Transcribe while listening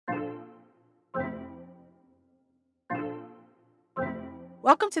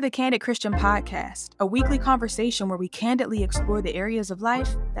Welcome to the Candid Christian Podcast, a weekly conversation where we candidly explore the areas of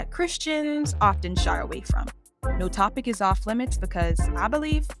life that Christians often shy away from. No topic is off limits because I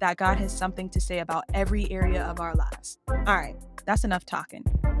believe that God has something to say about every area of our lives. All right, that's enough talking.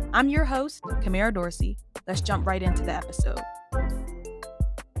 I'm your host, Kamara Dorsey. Let's jump right into the episode.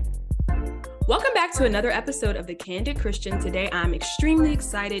 Welcome back to another episode of The Candid Christian. Today, I'm extremely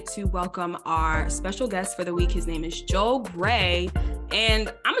excited to welcome our special guest for the week. His name is Joel Gray. And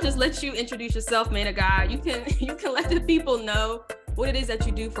I'm gonna just let you introduce yourself, man of God. You can let the people know what it is that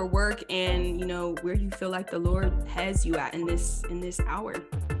you do for work and, you know, where you feel like the Lord has you at in this hour.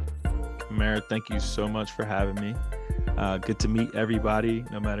 Kamara, thank you so much for having me. Good to meet everybody,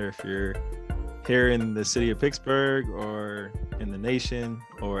 no matter if you're here in the city of Pittsburgh or in the nation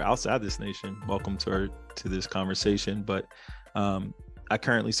or outside this nation. Welcome to this conversation. But I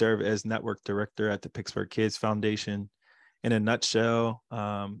currently serve as network director at the Pittsburgh Kids Foundation. In a nutshell,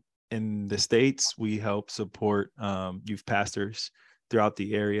 in the States, we help support youth pastors throughout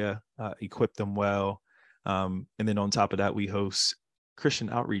the area, equip them well. And then on top of that, we host Christian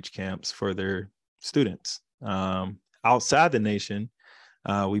outreach camps for their students. Outside the nation,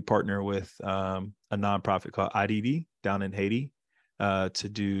 we partner with a nonprofit called IDD down in Haiti to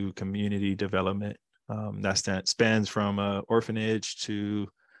do community development. That spans from an orphanage to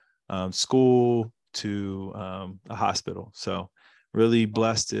school to a hospital. So really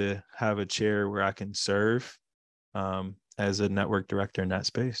blessed to have a chair where I can serve as a network director in that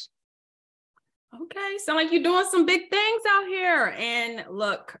space. Okay, sound like you're doing some big things out here. And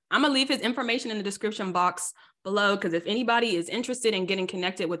look, I'm gonna leave his information in the description box below, because if anybody is interested in getting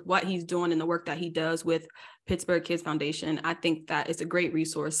connected with what he's doing and the work that he does with Pittsburgh Kids Foundation, I think that it's a great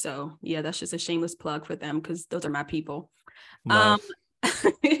resource. So yeah, that's just a shameless plug for them because those are my people.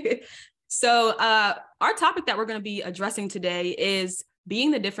 So our topic that we're going to be addressing today is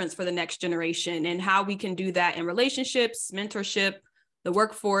being the difference for the next generation and how we can do that in relationships, mentorship, the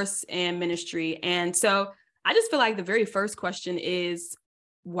workforce, and ministry. And so I just feel like the very first question is,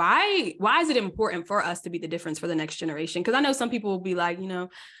 why is it important for us to be the difference for the next generation? Because I know some people will be like,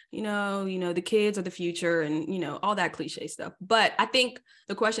 the kids are the future and, all that cliche stuff. But I think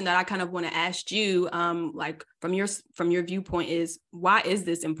the question that I kind of want to ask you, like from your viewpoint is, why is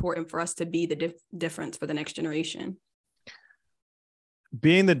this important for us to be the difference for the next generation?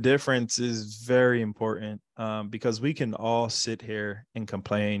 Being the difference is very important because we can all sit here and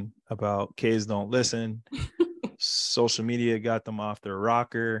complain about kids don't listen. Social media got them off their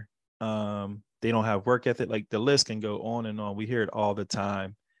rocker. They don't have work ethic. Like the list can go on and on. We hear it all the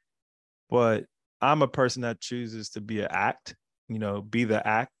time. But I'm a person that chooses to be be the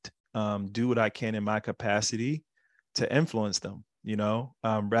act, do what I can in my capacity to influence them,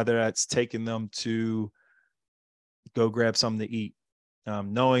 rather that's taking them to go grab something to eat,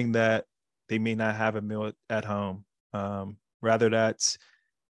 knowing that they may not have a meal at home. Rather that's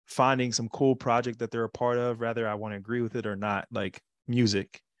finding some cool project that they're a part of, rather I want to agree with it or not, like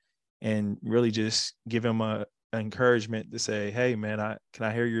music, and really just give them an encouragement to say, hey man, can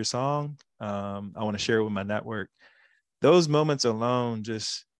I hear your song? I want to share it with my network. Those moments alone,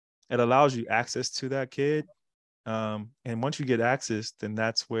 it allows you access to that kid. And once you get access, then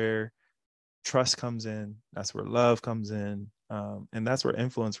that's where trust comes in. That's where love comes in. And that's where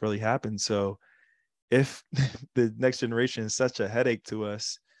influence really happens. So if the next generation is such a headache to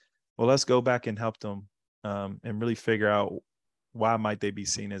us, well, let's go back and help them and really figure out why might they be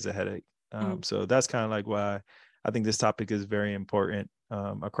seen as a headache. So that's kind of like why I think this topic is very important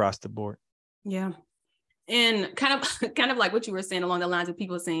across the board. Yeah. And kind of like what you were saying along the lines of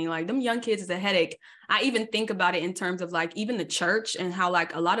people saying like them young kids is a headache. I even think about it in terms of like even the church and how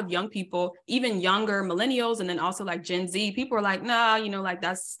like a lot of young people, even younger millennials, and then also like Gen Z, people are like, nah, like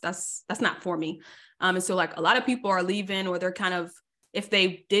that's not for me. And so like a lot of people are leaving, or they're kind of, if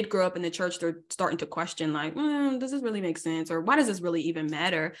they did grow up in the church, they're starting to question like, does this really make sense? Or why does this really even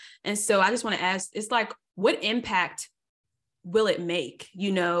matter? And so I just want to ask, it's like, what impact will it make,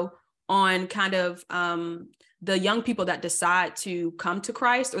 on kind of the young people that decide to come to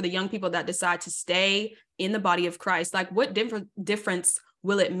Christ, or the young people that decide to stay in the body of Christ? Like what difference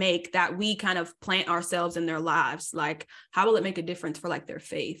will it make that we kind of plant ourselves in their lives? Like how will it make a difference for like their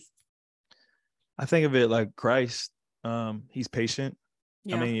faith? I think of it like Christ. He's patient.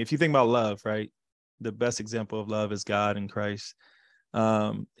 Yeah. I mean, if you think about love, right? The best example of love is God and Christ.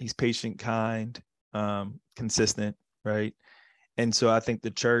 He's patient, kind, consistent, right? And so I think the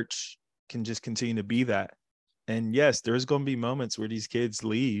church can just continue to be that. And yes, there's going to be moments where these kids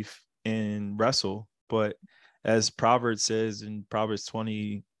leave and wrestle. But as Proverbs says in Proverbs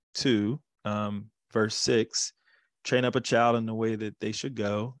 22, verse 6, train up a child in the way that they should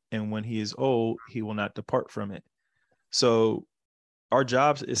go, and when he is old, he will not depart from it. So our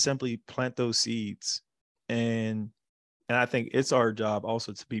job is simply plant those seeds, and I think it's our job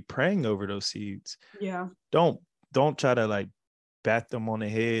also to be praying over those seeds. Yeah. Don't try to like bat them on the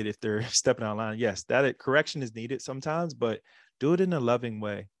head if they're stepping out of line. Yes, correction is needed sometimes, but do it in a loving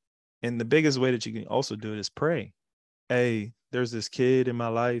way. And the biggest way that you can also do it is pray. Hey, there's this kid in my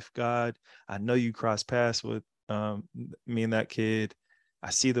life, God. I know you cross paths with me and that kid.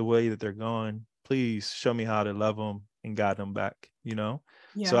 I see the way that they're going. Please show me how to love them and guide them back, you know?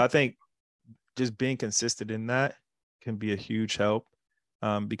 Yeah. So I think just being consistent in that can be a huge help,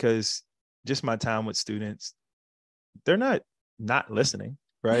 because just my time with students, they're not listening,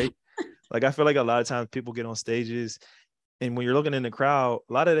 right? Like I feel like a lot of times people get on stages, and when you're looking in the crowd,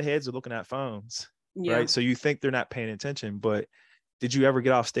 a lot of the heads are looking at phones, right? So you think they're not paying attention, but did you ever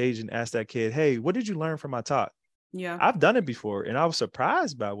get off stage and ask that kid, hey, what did you learn from my talk? Yeah. I've done it before, and I was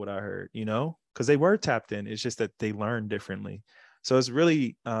surprised by what I heard, you know, because they were tapped in. It's just that they learn differently. So it's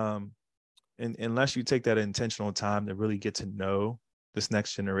really, unless you take that intentional time to really get to know this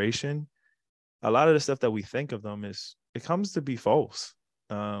next generation, a lot of the stuff that we think of them it comes to be false.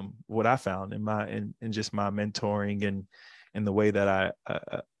 What I found in just my mentoring and the way that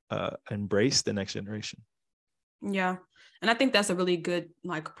I embrace the next generation. Yeah. And I think that's a really good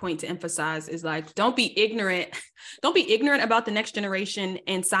like point to emphasize is like, don't be ignorant about the next generation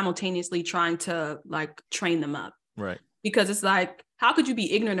and simultaneously trying to like train them up. Right. Because it's like, how could you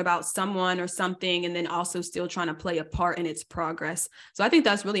be ignorant about someone or something and then also still trying to play a part in its progress? So I think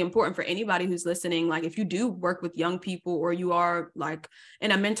that's really important for anybody who's listening. Like if you do work with young people or you are like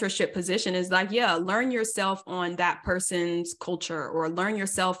in a mentorship position, is like, yeah, learn yourself on that person's culture or learn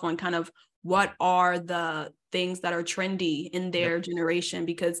yourself on kind of what are the things that are trendy in their generation,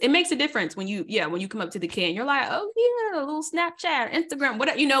 because it makes a difference when you come up to the kid and you're like, oh yeah, a little Snapchat, Instagram,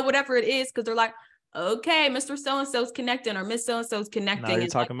 whatever it is. Cause they're like, okay, Mr. So-and-so's connecting or Miss So-and-so's connecting. Now you're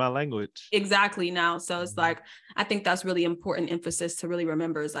talking my language. Exactly now. So it's like, I think that's really important emphasis to really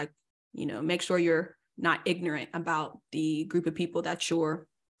remember is like, you know, make sure you're not ignorant about the group of people that you're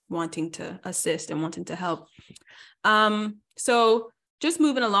wanting to assist and wanting to help. So just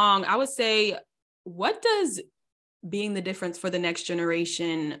moving along, I would say, what does being the difference for the next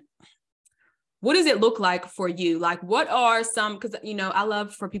generation, what does it look like for you? Like, what are some, because, you know, I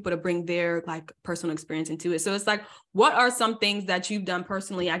love for people to bring their like personal experience into it. So it's like, what are some things that you've done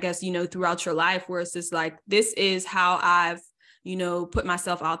personally, I guess, you know, throughout your life where it's just like, this is how I've, you know, put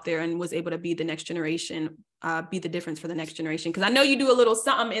myself out there and was able to be the next generation, be the difference for the next generation. Because I know you do a little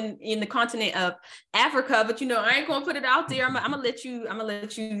something in the continent of Africa, but, you know, I ain't going to put it out there. I'm gonna let you,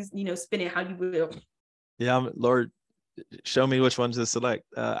 you know, spin it how you will. Yeah, Lord, show me which ones to select.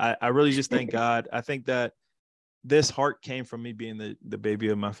 I really just thank God. I think that this heart came from me being the baby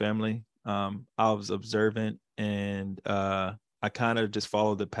of my family. I was observant, and I kind of just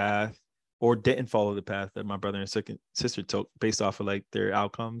followed the path, or didn't follow the path that my brother and sister took based off of like their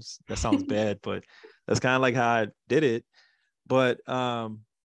outcomes. That sounds bad, but that's kind of like how I did it. But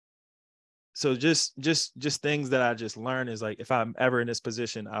so just things that I just learned is like, if I'm ever in this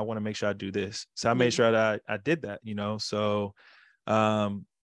position, I want to make sure I do this. So I made sure that I did that, you know? So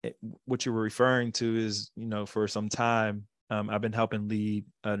what you were referring to is, you know, for some time, I've been helping lead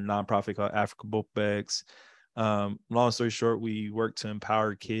a nonprofit called Africa Book Bags. Long story short, we work to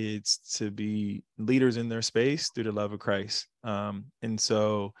empower kids to be leaders in their space through the love of Christ. And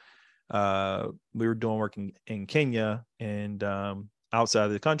so we were doing work in Kenya, and outside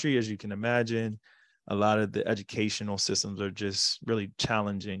of the country, as you can imagine, a lot of the educational systems are just really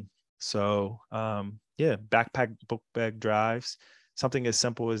challenging. So backpack book bag drives, something as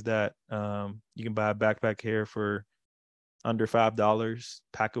simple as that. You can buy a backpack here for under $5,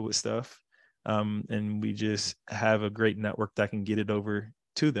 pack it with stuff. And we just have a great network that can get it over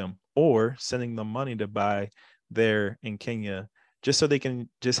to them, or sending them money to buy there in Kenya, just so they can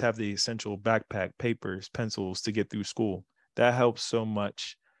just have the essential backpack, papers, pencils to get through school. That helps so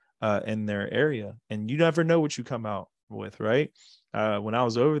much in their area. And you never know what you come out with, right? When I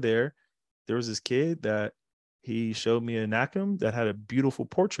was over there was this kid that he showed me a NACM that had a beautiful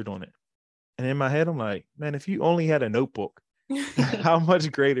portrait on it. And in my head, I'm like, man, if you only had a notebook, how much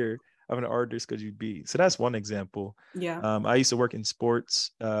greater of an artist could you be? So that's one example. Yeah. I used to work in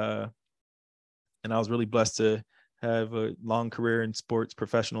sports, and I was really blessed to have a long career in sports,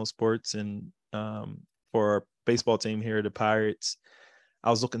 professional sports. And for our baseball team here, the Pirates,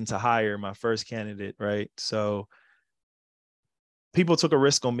 I was looking to hire my first candidate, right? So people took a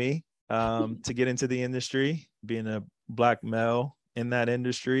risk on me to get into the industry, being a Black male in that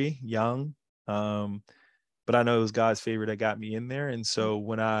industry, young. but I know it was God's favor that got me in there. And so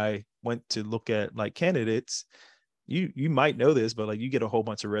when I went to look at like candidates, you might know this, but like you get a whole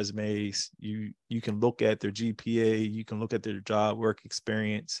bunch of resumes. You can look at their GPA, you can look at their job work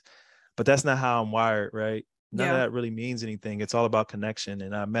experience, but that's not how I'm wired, right? None of that really means anything. It's all about connection.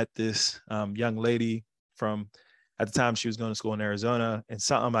 And I met this young lady from, at the time she was going to school in Arizona, and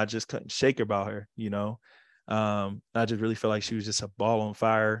something I just couldn't shake about her, you know. I just really felt like she was just a ball on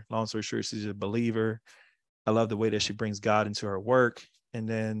fire. Long story short, she's a believer. I love the way that she brings God into her work. And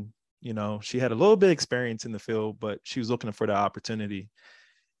then, you know, she had a little bit of experience in the field, but she was looking for the opportunity.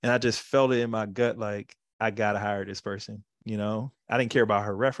 And I just felt it in my gut, like, I got to hire this person. You know, I didn't care about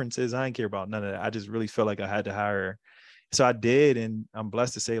her references. I didn't care about none of that. I just really felt like I had to hire her. So I did. And I'm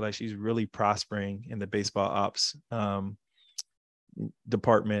blessed to say, like, she's really prospering in the baseball ops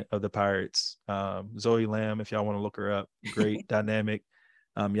department of the Pirates. Zoe Lamb, if y'all want to look her up, great, dynamic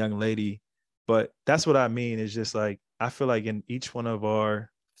young lady. But that's what I mean, is just like, I feel like in each one of our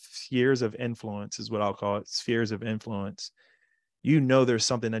spheres of influence, is what I'll call it, spheres of influence, you know, there's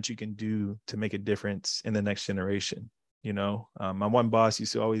something that you can do to make a difference in the next generation. You know, my one boss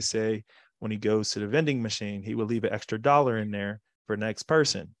used to always say, when he goes to the vending machine, he will leave an extra $1 in there for the next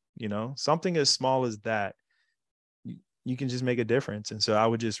person. You know, something as small as that, you can just make a difference. And so I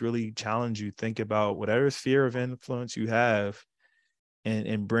would just really challenge you, think about whatever sphere of influence you have,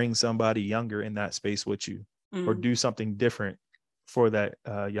 and bring somebody younger in that space with you, or do something different for that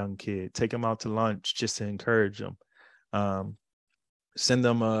young kid. Take them out to lunch just to encourage them. Send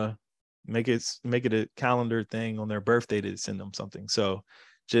them make it a calendar thing on their birthday to send them something. So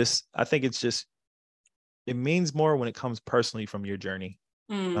I think it means more when it comes personally from your journey.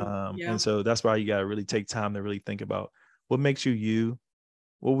 And so that's why you got to really take time to really think about what makes you you.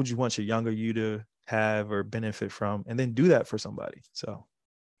 What would you want your younger you to have or benefit from, and then do that for somebody. So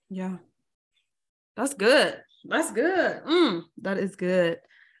yeah, that's good. That is good.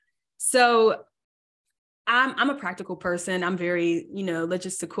 So I'm a practical person. I'm very,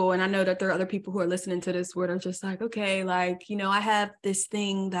 logistical. And I know that there are other people who are listening to this where they're just like, okay, like, I have this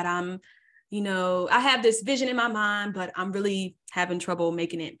thing that I have this vision in my mind, but I'm really having trouble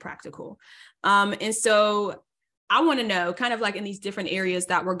making it practical. And so I want to know, kind of like in these different areas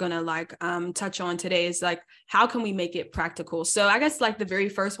that we're going to touch on today, is like, how can we make it practical? So I guess like the very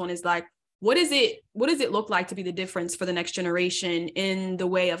first one is like, what does it look like to be the difference for the next generation in the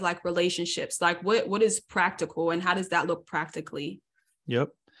way of like relationships? Like what is practical, and how does that look practically? Yep.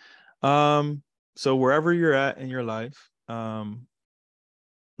 So wherever you're at in your life,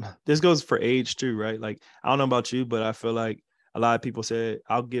 this goes for age too, right? Like, I don't know about you, but I feel like a lot of people say,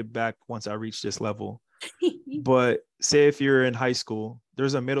 I'll give back once I reach this level. But say if you're in high school,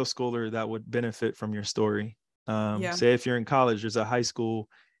 there's a middle schooler that would benefit from your story. Say if you're in college, there's a high school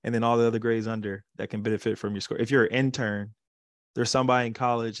and then all the other grades under that can benefit from your story. If you're an intern, there's somebody in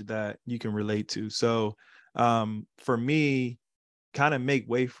college that you can relate to. So for me, kind of make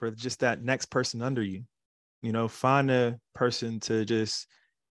way for just that next person under you. Find a person to just,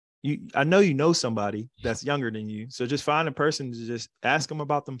 I know somebody that's younger than you. So just find a person to just ask them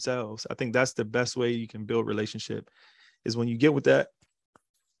about themselves. I think that's the best way you can build relationship, is when you get with that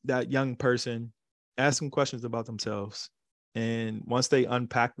young person, ask them questions about themselves. And once they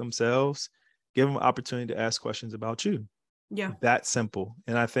unpack themselves, give them an opportunity to ask questions about you. Yeah. That simple.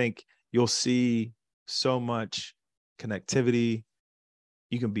 And I think you'll see so much connectivity.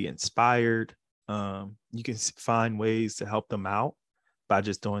 You can be inspired. You can find ways to help them out by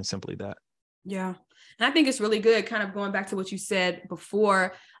just doing simply that. Yeah. And I think it's really good, kind of going back to what you said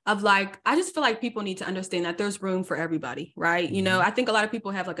before, of like, I just feel like people need to understand that there's room for everybody, right? Mm-hmm. I think a lot of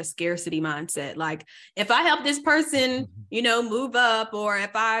people have like a scarcity mindset. Like, if I help this person, move up, or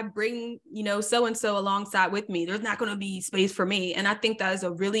if I bring, so-and-so alongside with me, there's not going to be space for me. And I think that is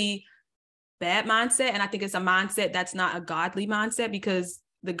a really bad mindset. And I think it's a mindset that's not a godly mindset, because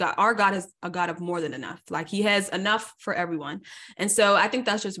our God is a God of more than enough. Like, he has enough for everyone. And so I think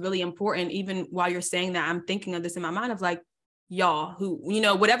that's just really important. Even while you're saying that, I'm thinking of this in my mind of like, y'all who,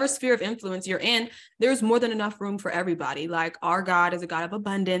 whatever sphere of influence you're in, there's more than enough room for everybody. Like, our God is a God of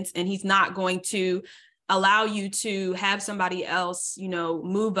abundance, and he's not going to allow you to have somebody else,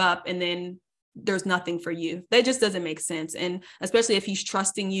 move up and then there's nothing for you. That just doesn't make sense. And especially if he's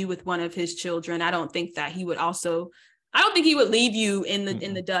trusting you with one of his children, I don't think he would leave you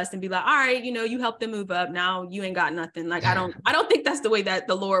in the dust and be like, all right, you helped them move up, now you ain't got nothing. Like, I don't think that's the way that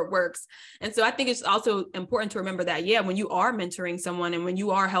the Lord works. And so I think it's also important to remember that, when you are mentoring someone and when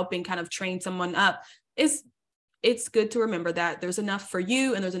you are helping kind of train someone up, it's good to remember that there's enough for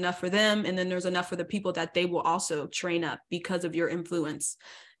you and there's enough for them. And then there's enough for the people that they will also train up because of your influence.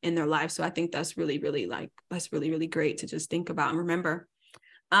 in their life. So I think that's really, really really great to just think about and remember.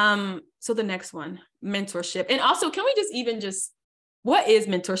 So the next one, mentorship. And also, can we just what is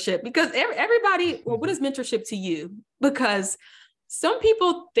mentorship? Because everybody, well, what is mentorship to you? Because some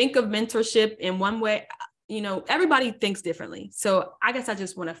people think of mentorship in one way, everybody thinks differently. So I guess I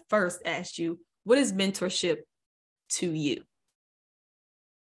just want to first ask you, what is mentorship to you?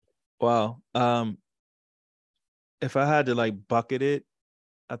 Wow. If I had to like bucket it,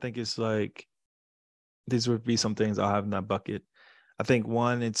 I think it's like these would be some things I'll have in that bucket. I think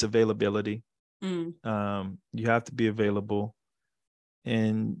one, it's availability. You have to be available,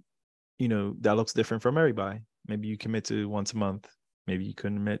 and that looks different from everybody. Maybe you commit to once a month, maybe you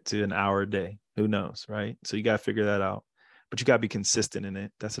commit to an hour a day, who knows, right? So you got to figure that out, but you got to be consistent in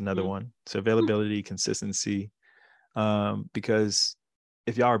it. That's another one. So availability, consistency, because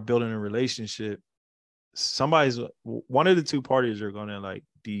if y'all are building a relationship, one of the two parties are going to like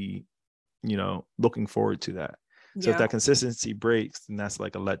be looking forward to that. So if that consistency breaks, then that's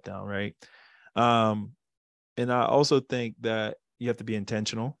like a letdown, right? And I also think that you have to be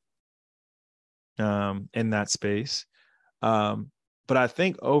intentional in that space. But I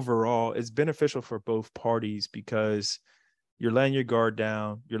think overall it's beneficial for both parties because you're letting your guard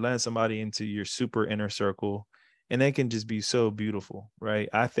down, you're letting somebody into your super inner circle, and they can just be so beautiful, right?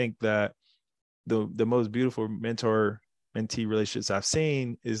 I think that the most beautiful mentor-mentee relationships I've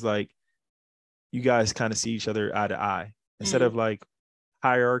seen is like you guys kind of see each other eye to eye. Instead of like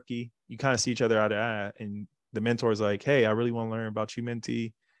hierarchy, you kind of see each other eye to eye, and the mentor is like, hey, I really want to learn about you,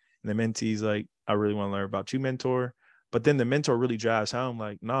 mentee. And the mentee's like, I really want to learn about you, mentor. But then the mentor really drives home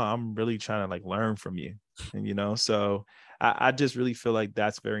like, no, I'm really trying to like learn from you. And, so I just really feel like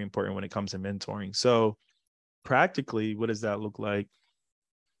that's very important when it comes to mentoring. So practically, what does that look like?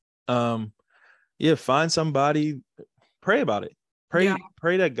 Find somebody, pray about it.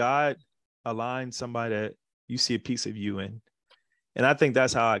 Pray that God aligns somebody that you see a piece of you in. And I think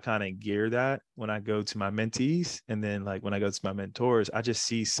that's how I kind of gear that when I go to my mentees. And then like when I go to my mentors, I just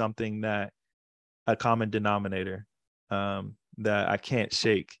see something that a common denominator that I can't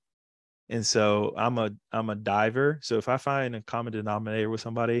shake. And so I'm a diver. So if I find a common denominator with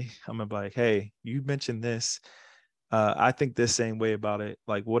somebody, I'm gonna be like, hey, you mentioned this. I think this same way about it.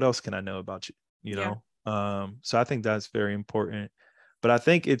 Like, what else can I know about you? So I think that's very important. But I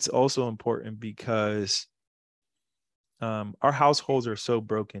think it's also important because our households are so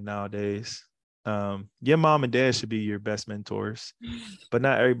broken nowadays. Your mom and dad should be your best mentors, but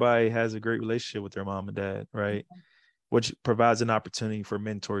not everybody has a great relationship with their mom and dad, right? Which provides an opportunity for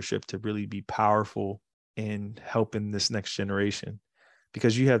mentorship to really be powerful in helping this next generation.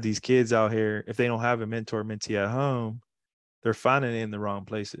 Because you have these kids out here, if they don't have a mentor mentee at home, they're finding it in the wrong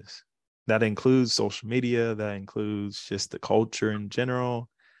places. That includes social media, that includes just the culture in general.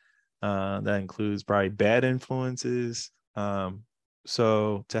 That includes probably bad influences.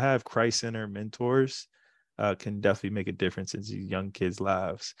 So to have Christ-centered mentors can definitely make a difference in these young kids'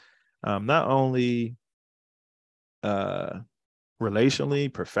 lives. Not only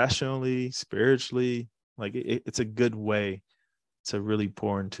relationally, professionally, spiritually, like it's a good way to really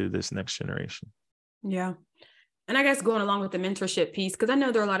pour into this next generation. Yeah. And I guess going along with the mentorship piece, because I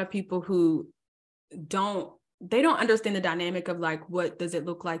know there are a lot of people who don't understand the dynamic of like, what does it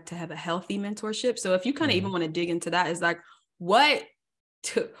look like to have a healthy mentorship? So if you kind of even want to dig into that, is like, what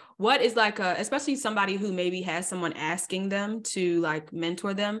is like especially somebody who maybe has someone asking them to like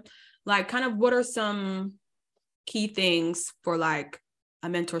mentor them, like kind of what are some key things for like a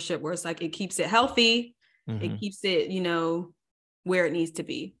mentorship where it's like, it keeps it healthy, it keeps it, where it needs to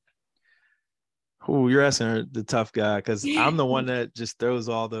be? Oh, you're asking the tough guy, because I'm the one that just throws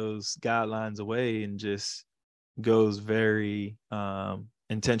all those guidelines away and just goes very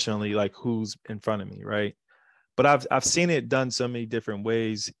intentionally like who's in front of me, right? But I've seen it done so many different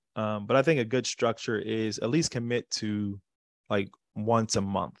ways. But I think a good structure is at least commit to like once a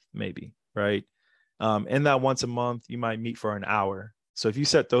month, maybe, right? In that once a month, you might meet for an hour. So if you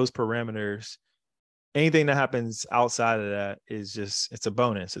set those parameters, anything that happens outside of that is just, it's a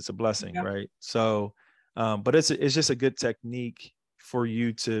bonus, it's a blessing, right? So but it's just a good technique for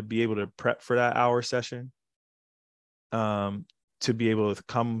you to be able to prep for that hour session, to be able to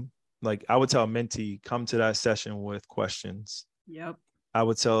come, like I would tell a mentee, come to that session with questions. I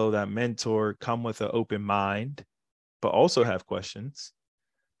would tell that mentor, come with an open mind, but also have questions.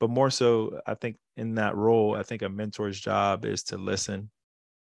 But more so, I think in that role, I think a mentor's job is to listen,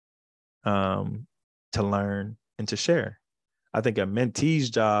 to learn, and to share. I think a mentee's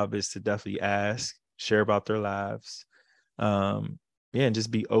job is to definitely ask, share about their lives, and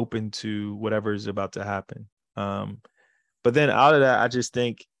just be open to whatever is about to happen. But then out of that, I just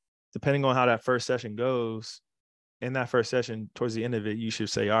think depending on how that first session goes, in that first session, towards the end of it, you should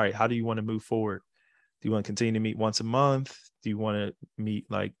say, all right, how do you want to move forward? Do you want to continue to meet once a month? Do you want to meet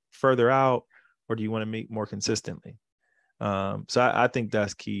like further out, or do you want to meet more consistently? So I think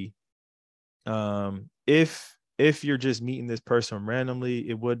that's key. If you're just meeting this person randomly,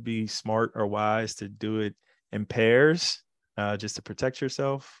 it would be smart or wise to do it in pairs, just to protect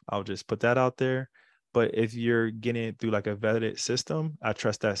yourself. I'll just put that out there. But if you're getting it through like a vetted system, I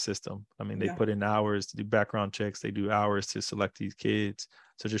trust that system. I mean, they put in hours to do background checks. They do hours to select these kids.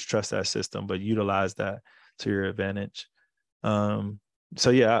 So just trust that system, but utilize that to your advantage. So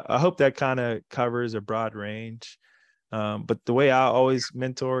yeah, I hope that kind of covers a broad range. But the way I always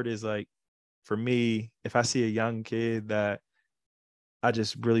mentored is like, for me, if I see a young kid that I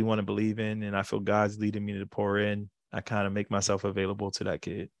just really want to believe in and I feel God's leading me to pour in, I kind of make myself available to that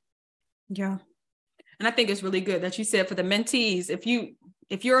kid. Yeah. And I think it's really good that you said for the mentees, if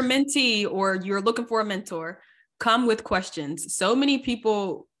you're a mentee or you're looking for a mentor, come with questions. So many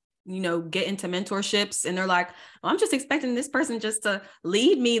people, get into mentorships and they're like, I'm just expecting this person just to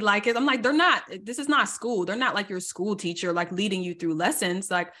lead me like it. I'm like, they're not, this is not school. They're not like your school teacher, like leading you through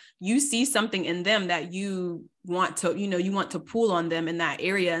lessons. Like you see something in them that you want to, you want to pull on them in that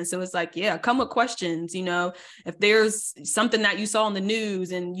area. And so it's like, yeah, come with questions, if there's something that you saw on the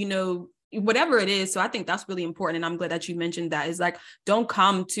news and, whatever it is. So I think that's really important. And I'm glad that you mentioned that. Is like, don't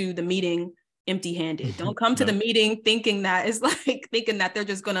come to the meeting empty-handed. Don't come to the meeting thinking that they're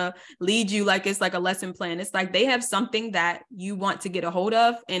just gonna lead you like it's like a lesson plan. It's like they have something that you want to get a hold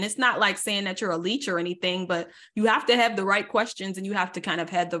of. And it's not like saying that you're a leech or anything, but you have to have the right questions and you have to kind of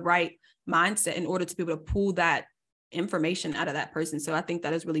have the right mindset in order to be able to pull that information out of that person. So I think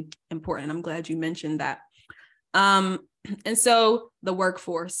that is really important. I'm glad you mentioned that. And so the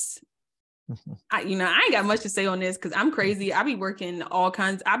workforce. I ain't got much to say on this because I'm crazy. I work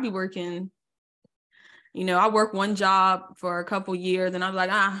one job for a couple years and I'm like,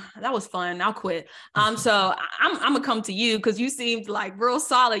 that was fun. I'll quit. So I'm gonna come to you because you seemed like real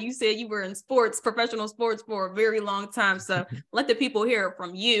solid. You said you were in professional sports for a very long time. So let the people hear it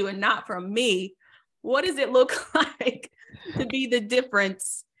from you and not from me. What does it look like to be the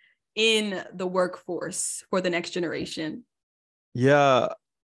difference in the workforce for the next generation? Yeah.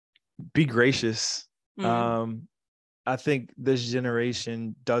 Be gracious. Mm-hmm. I think this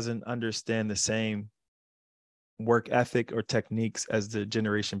generation doesn't understand the same work ethic or techniques as the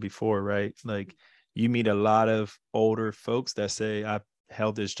generation before, right? Like you meet a lot of older folks that say, I've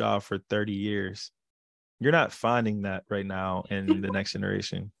held this job for 30 years. You're not finding that right now in the next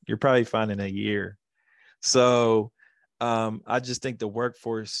generation. You're probably finding a year. So I just think the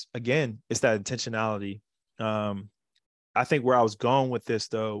workforce, again, it's that intentionality. I think where I was going with this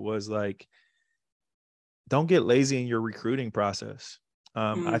though was like, don't get lazy in your recruiting process.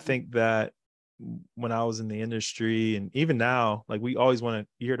 I think that when I was in the industry and even now, like we always want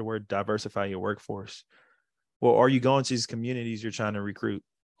to hear the word diversify your workforce. Well, are you going to these communities you're trying to recruit?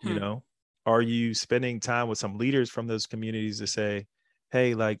 Are you spending time with some leaders from those communities to say,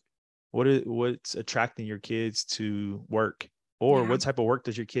 hey, like what's attracting your kids to work, or what type of work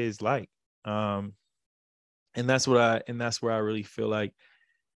does your kids like? And that's where I really feel like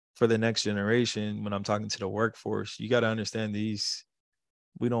for the next generation, when I'm talking to the workforce, you got to understand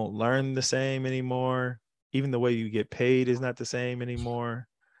we don't learn the same anymore. Even the way you get paid is not the same anymore.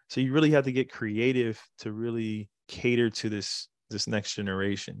 So you really have to get creative to really cater to this next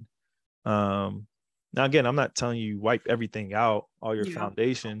generation. Now, again, I'm not telling you wipe everything out, all your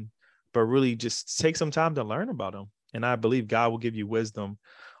foundation, but really just take some time to learn about them. And I believe God will give you wisdom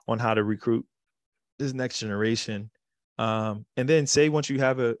on how to recruit this next generation. And then say once you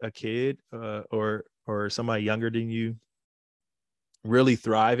have a kid or somebody younger than you really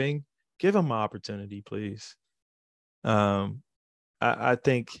thriving, give them an opportunity, please. I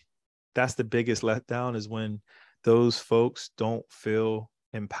think that's the biggest letdown is when those folks don't feel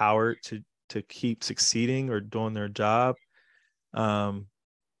empowered to keep succeeding or doing their job.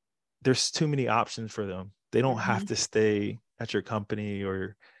 There's too many options for them. They don't have to stay at your company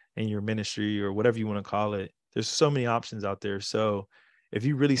or in your ministry or whatever you want to call it. There's so many options out there. So if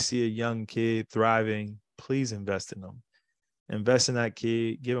you really see a young kid thriving, please invest in them. Invest in that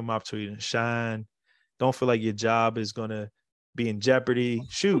kid, give them opportunity to shine. Don't feel like your job is going to be in jeopardy.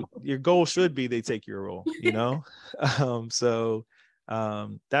 Shoot, your goal should be they take your role, So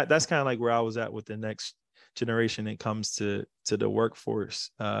that's kind of like where I was at with the next generation when it comes to the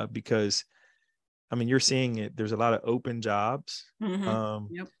workforce, because I mean, you're seeing it. There's a lot of open jobs.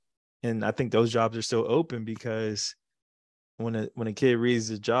 And I think those jobs are still open because when a kid reads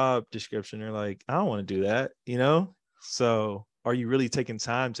the job description, they're like, I don't want to do that, So are you really taking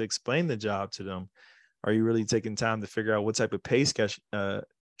time to explain the job to them? Are you really taking time to figure out what type of pay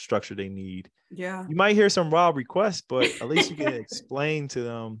structure they need? Yeah. You might hear some wild requests, but at least you can explain to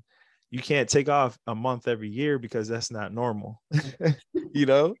them you can't take off a month every year because that's not normal, you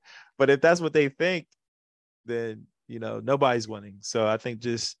know? But if that's what they think, then, you know, nobody's winning. So I think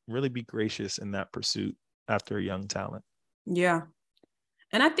just really be gracious in that pursuit after a young talent. Yeah.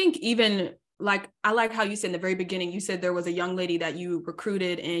 And I think even like, I like how you said in the very beginning, you said there was a young lady that you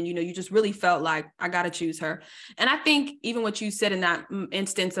recruited and, you know, you just really felt like, I got to choose her. And I think even what you said in that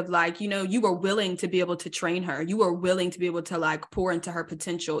instance of like, you know, you were willing to be able to train her. You were willing to be able to like pour into her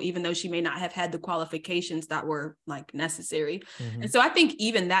potential, even though she may not have had the qualifications that were like necessary. Mm-hmm. And so I think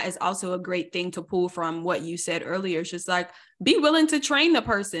even that is also a great thing to pull from what you said earlier. It's just like, be willing to train the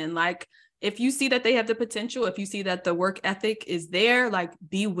person. Like, if you see that they have the potential, if you see that the work ethic is there, like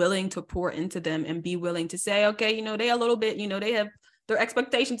be willing to pour into them and be willing to say, okay, you know, they a little bit, you know, they have their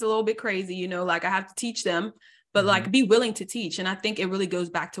expectations a little bit crazy, you know, like I have to teach them, but like be willing to teach. And I think it really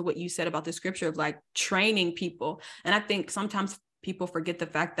goes back to what you said about the scripture of like training people. And I think sometimes people forget the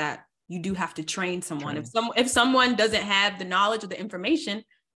fact that you do have to train someone. If someone doesn't have the knowledge or the information,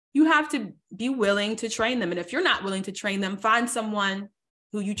 you have to be willing to train them. And if you're not willing to train them, find someone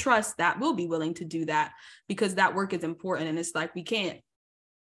who you trust that will be willing to do that, because that work is important. And it's like, we can't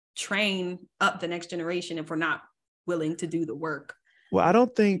train up the next generation if we're not willing to do the work. Well, I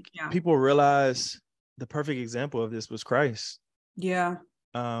don't think people realize the perfect example of this was Christ. Yeah.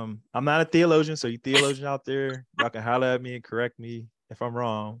 I'm not a theologian, so you theologian out there, y'all can holler at me and correct me if I'm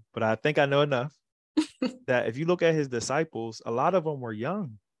wrong, but I think I know enough that if you look at his disciples, a lot of them were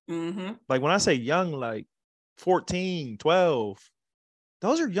young. Mm-hmm. Like when I say young, like 14, 12,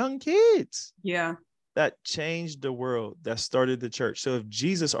 those are young kids. Yeah. That changed the world, that started the church. So if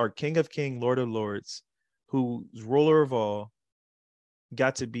Jesus, our King of Kings, Lord of Lords, who's ruler of all,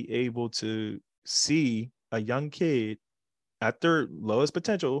 got to be able to see a young kid at their lowest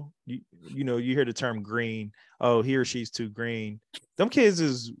potential, you know, you hear the term green. Oh, he or she's too green. Them kids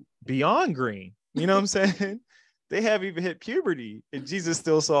is beyond green. You know what I'm saying? They haven't even hit puberty, and Jesus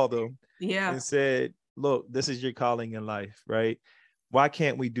still saw them and said, look, this is your calling in life, right? Why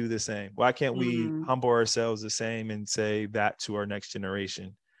can't we do the same? Why can't we humble ourselves the same and say that to our next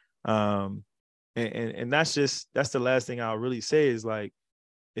generation? And that's the last thing I'll really say is like,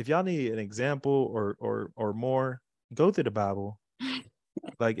 if y'all need an example or more, go to the Bible.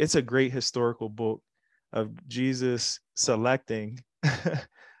 Like, it's a great historical book of Jesus selecting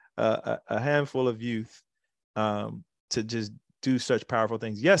a handful of youth to just do such powerful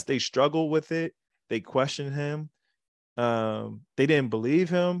things. Yes, they struggle with it. They question him. They didn't believe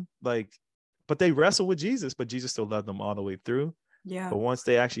him, like, but they wrestled with Jesus, but Jesus still led them all the way through. Yeah. But once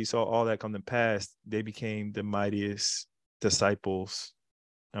they actually saw all that come to pass, they became the mightiest disciples.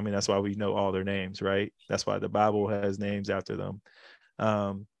 I mean, that's why we know all their names, right? That's why the Bible has names after them.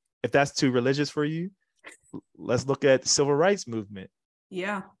 If that's too religious for you, let's look at the civil rights movement.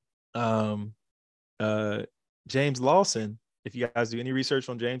 Yeah. James Lawson, if you guys do any research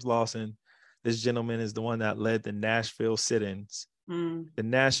on James Lawson, this gentleman is the one that led the Nashville sit-ins. The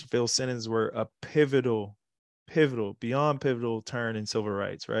Nashville sit-ins were a pivotal, beyond pivotal turn in civil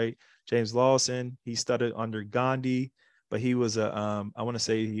rights, right? James Lawson, he studied under Gandhi, but he was I want to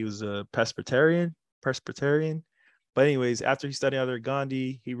say he was a Presbyterian. But anyways, after he studied under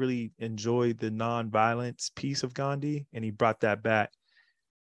Gandhi, he really enjoyed the nonviolence piece of Gandhi, and he brought that back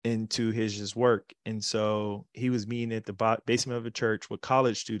into his work. And so he was meeting at the basement of a church with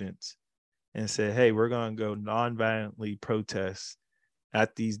college students and said, hey, we're going to go nonviolently protest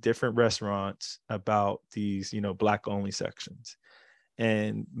at these different restaurants about these, you know, Black only sections.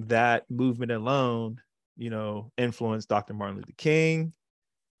 And that movement alone, you know, influenced Dr. Martin Luther King.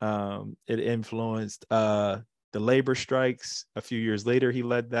 It influenced the labor strikes. A few years later, he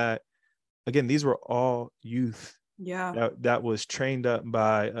led that. Again, these were all youth. Yeah. That was trained up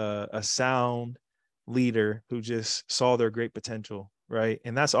by a sound leader who just saw their great potential, right?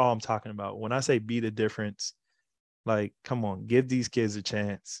 And that's all I'm talking about. When I say be the difference, like, come on, give these kids a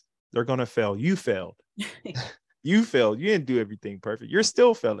chance. They're going to fail. You failed. You failed. You didn't do everything perfect. You're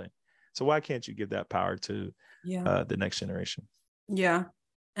still failing. So why can't you give that power to the next generation? Yeah.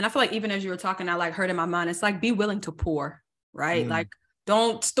 And I feel like even as you were talking, I like heard in my mind, it's like, be willing to pour, right? Like,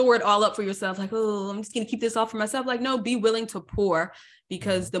 don't store it all up for yourself. Like, oh, I'm just going to keep this all for myself. Like, no, be willing to pour,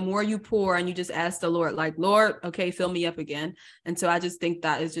 because the more you pour and you just ask the Lord, like, Lord, okay, fill me up again. And so I just think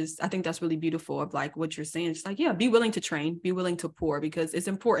that is just, I think that's really beautiful of like what you're saying. It's like, yeah, be willing to train, be willing to pour, because it's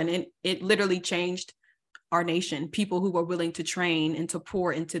important. And it literally changed our nation. People who were willing to train and to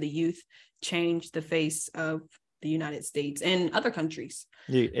pour into the youth changed the face of the United States and other countries.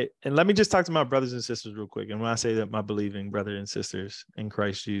 Yeah, and let me just talk to my brothers and sisters real quick. And when I say that, my believing brothers and sisters in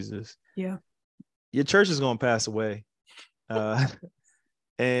Christ Jesus, yeah, your church is going to pass away,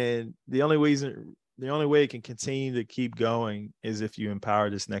 and the only way it can continue to keep going is if you empower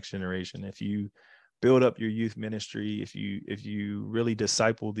this next generation. If you build up your youth ministry, if you really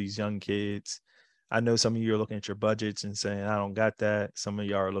disciple these young kids. I know some of you are looking at your budgets and saying, I don't got that. Some of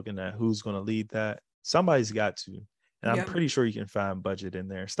y'all are looking at who's going to lead that. Somebody's got to. And I'm pretty sure you can find budget in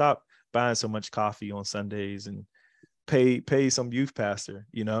there. Stop buying so much coffee on Sundays and pay some youth pastor,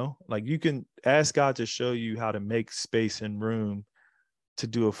 like you can ask God to show you how to make space and room to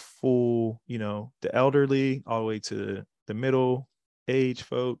do a full, the elderly all the way to the middle age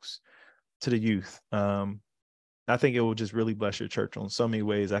folks to the youth. I think it will just really bless your church on so many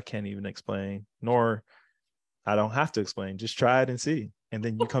ways I can't even explain, nor I don't have to explain. Just try it and see. And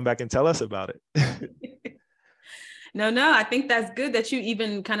then you come back and tell us about it. No, I think that's good that you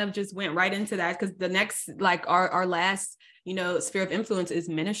even kind of just went right into that, because the next, like our last, sphere of influence is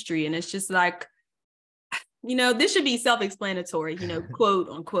ministry. And it's just like, this should be self-explanatory, quote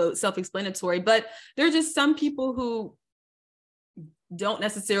unquote, self-explanatory, but there are just some people who don't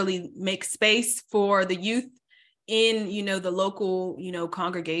necessarily make space for the youth in, the local,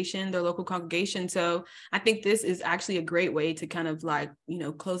 their local congregation. So I think this is actually a great way to kind of like,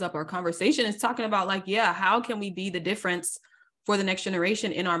 close up our conversation. Is talking about like, how can we be the difference for the next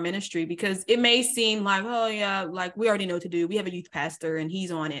generation in our ministry? Because it may seem like, oh yeah, like we already know what to do. We have a youth pastor and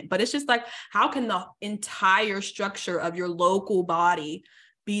he's on it. But it's just like, how can the entire structure of your local body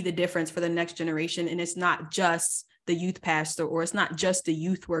be the difference for the next generation? And it's not just the youth pastor, or it's not just the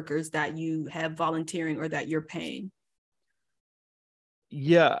youth workers that you have volunteering or that you're paying.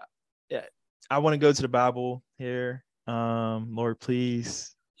 Yeah. I want to go to the Bible here. Lord,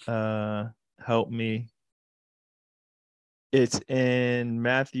 please help me. It's in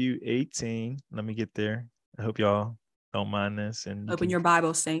Matthew 18. Let me get there. I hope y'all don't mind this. And open your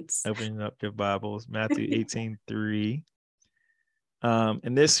Bible, saints. Open up your Bibles. Matthew 18:3.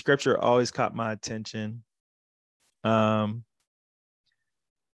 And this scripture always caught my attention. And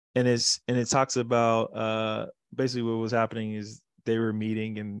it talks about basically what was happening is they were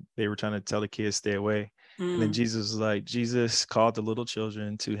meeting and they were trying to tell the kids stay away. And then Jesus called the little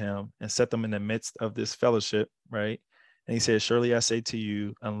children to him and set them in the midst of this fellowship, right? And he said, surely I say to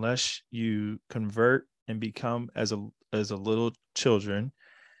you, unless you convert and become as a little children,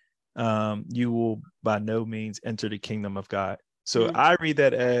 you will by no means enter the kingdom of God. So I read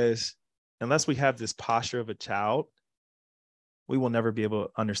that as, unless we have this posture of a child, we will never be able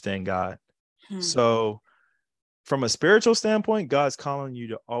to understand God. So from a spiritual standpoint, God's calling you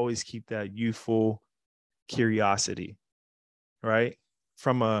to always keep that youthful curiosity, right?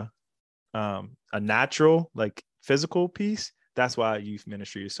 From a natural, like physical piece, that's why youth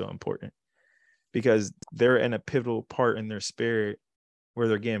ministry is so important, because they're in a pivotal part in their spirit where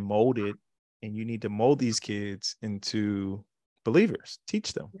they're getting molded, and you need to mold these kids into believers,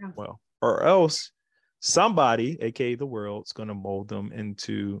 teach them well, or else somebody, aka the world, is going to mold them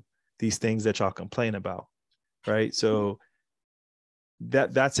into these things that y'all complain about, right? So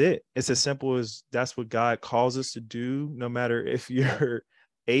that's it. It's as simple as that's what God calls us to do, no matter if you're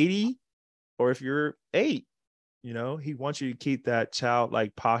 80 or if you're 8. He wants you to keep that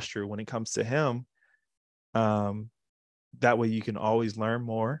childlike posture when it comes to him. That way you can always learn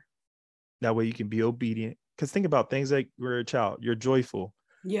more. That way you can be obedient. Because think about things like you're a child, you're joyful.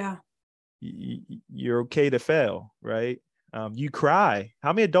 Yeah. You're okay to fail, right? You cry.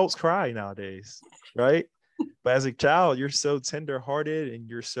 How many adults cry nowadays, right? But as a child, you're so tender-hearted and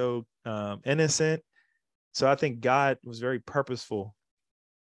you're so innocent. So I think God was very purposeful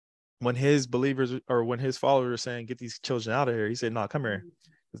when his believers or when his followers are saying, get these children out of here. He said, no, come here,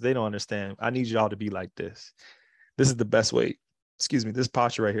 because they don't understand. I need y'all to be like this. This is the best way. Excuse me. This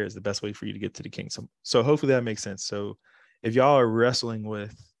posture right here is the best way for you to get to the kingdom. So hopefully that makes sense. So if y'all are wrestling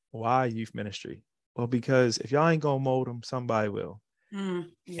with why youth ministry, well, because if y'all ain't gonna mold them, somebody will.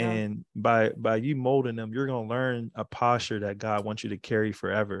 And by you molding them, you're gonna learn a posture that God wants you to carry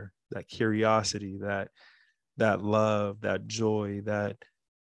forever. That curiosity, that love, that joy, that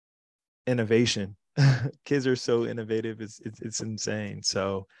innovation. Kids are so innovative. It's insane.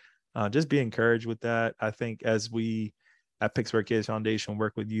 So just be encouraged with that. I think as we at Pittsburgh Kids Foundation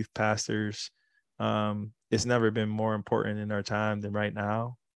work with youth pastors, it's never been more important in our time than right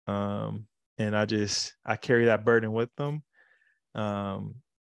now. And I carry that burden with them.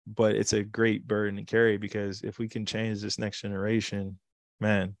 But it's a great burden to carry, because if we can change this next generation,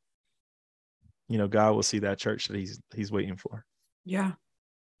 man, God will see that church that he's waiting for. Yeah.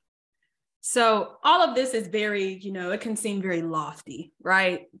 So all of this is very, it can seem very lofty,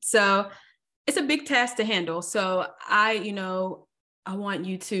 right? So it's a big task to handle. So I want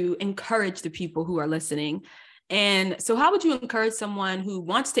you to encourage the people who are listening. And so how would you encourage someone who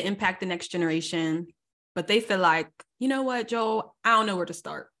wants to impact the next generation, but they feel like, you know what, Joel, I don't know where to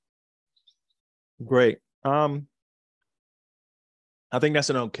start? Great. I think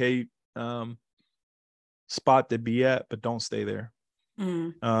that's an okay spot to be at, but don't stay there.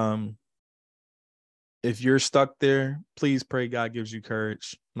 If you're stuck there, please pray God gives you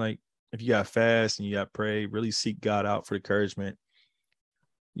courage. Like if you got fast and you got pray, really seek God out for encouragement.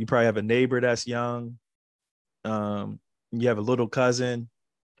 You probably have a neighbor that's young. You have a little cousin.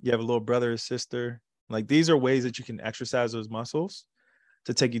 You have a little brother or sister. Like these are ways that you can exercise those muscles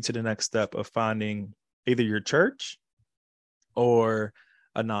to take you to the next step of finding either your church or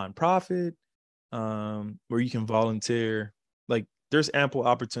a nonprofit where you can volunteer. Like there's ample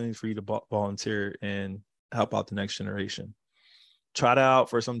opportunities for you to volunteer and help out the next generation. Try that out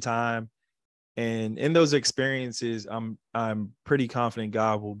for some time. And in those experiences, I'm pretty confident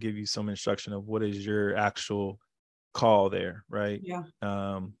God will give you some instruction of what is your actual call there, right? Yeah.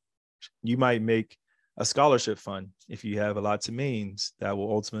 You might make a scholarship fund if you have a lots of means that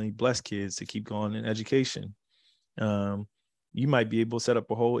will ultimately bless kids to keep going in education. You might be able to set up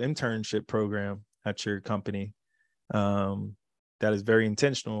a whole internship program at your company that is very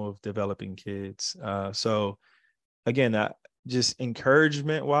intentional of developing kids. So again, just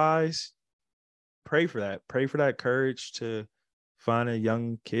encouragement wise, pray for that courage to find a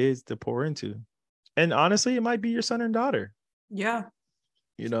young kids to pour into. And honestly, it might be your son and daughter. Yeah.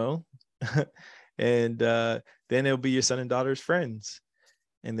 And then it'll be your son and daughter's friends.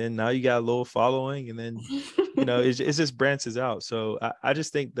 And then now you got a little following, and then, it just branches out. So I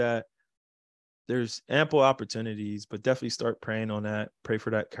just think that there's ample opportunities, but definitely start praying on that. Pray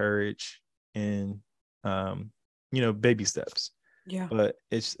for that courage and, baby steps. Yeah. But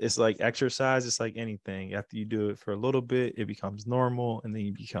it's like exercise. It's like anything. After you do it for a little bit, it becomes normal, and then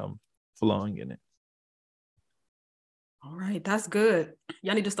you become flowing in it. All right. That's good.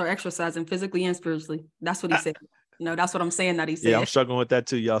 Y'all need to start exercising physically and spiritually. That's what he said. That's what I'm saying that he said. Yeah, I'm struggling with that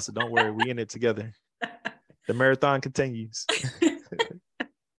too, y'all. So don't worry. We in it together. The marathon continues.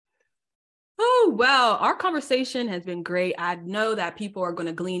 Oh, well, our conversation has been great. I know that people are going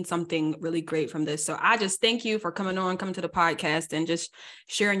to glean something really great from this. So I just thank you for coming to the podcast and just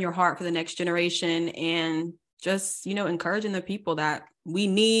sharing your heart for the next generation and just, encouraging the people that we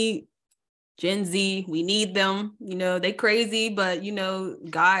need. Gen Z, we need them. They crazy, but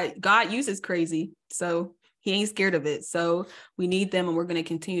God uses crazy. So he ain't scared of it. So we need them, and we're going to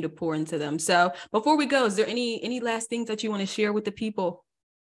continue to pour into them. So before we go, is there any last things that you want to share with the people?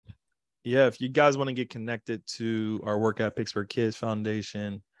 Yeah, if you guys want to get connected to our work at Pittsburgh Kids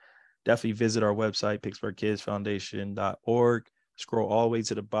Foundation, definitely visit our website, pittsburghkidsfoundation.org. Scroll all the way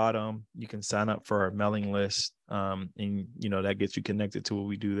to the bottom. You can sign up for our mailing list, and that gets you connected to what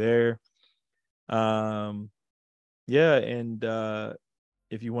we do there.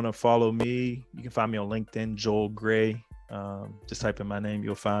 If you want to follow me, you can find me on LinkedIn, Joel Gray. Just type in my name,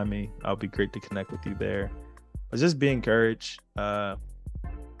 you'll find me. I'll be great to connect with you there. But just be encouraged.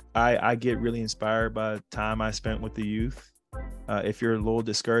 I get really inspired by the time I spent with the youth. If you're a little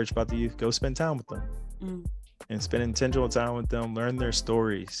discouraged about the youth, go spend time with them and spend intentional time with them. Learn their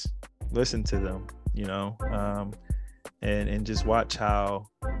stories, listen to them, and just watch how,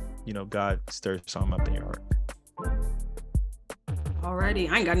 God stirs something up in your heart. Alrighty,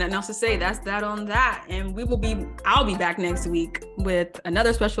 I ain't got nothing else to say. That's that on that. And I'll be back next week with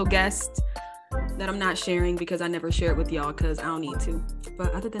another special guest that I'm not sharing because I never share it with y'all because I don't need to.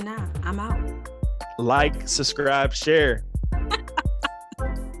 But other than that, I'm out. Like, subscribe, share.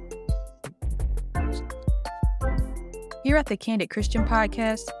 Here at the Candid Christian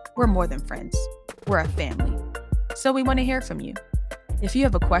Podcast, we're more than friends. We're a family. So we want to hear from you. If you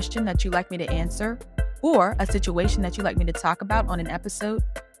have a question that you'd like me to answer or a situation that you'd like me to talk about on an episode,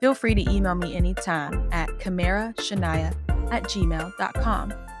 feel free to email me anytime at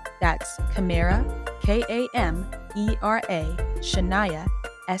kamerashania@gmail.com. That's Kamera, Kamera, Shania,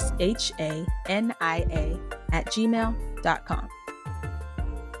 SHANIA @gmail.com.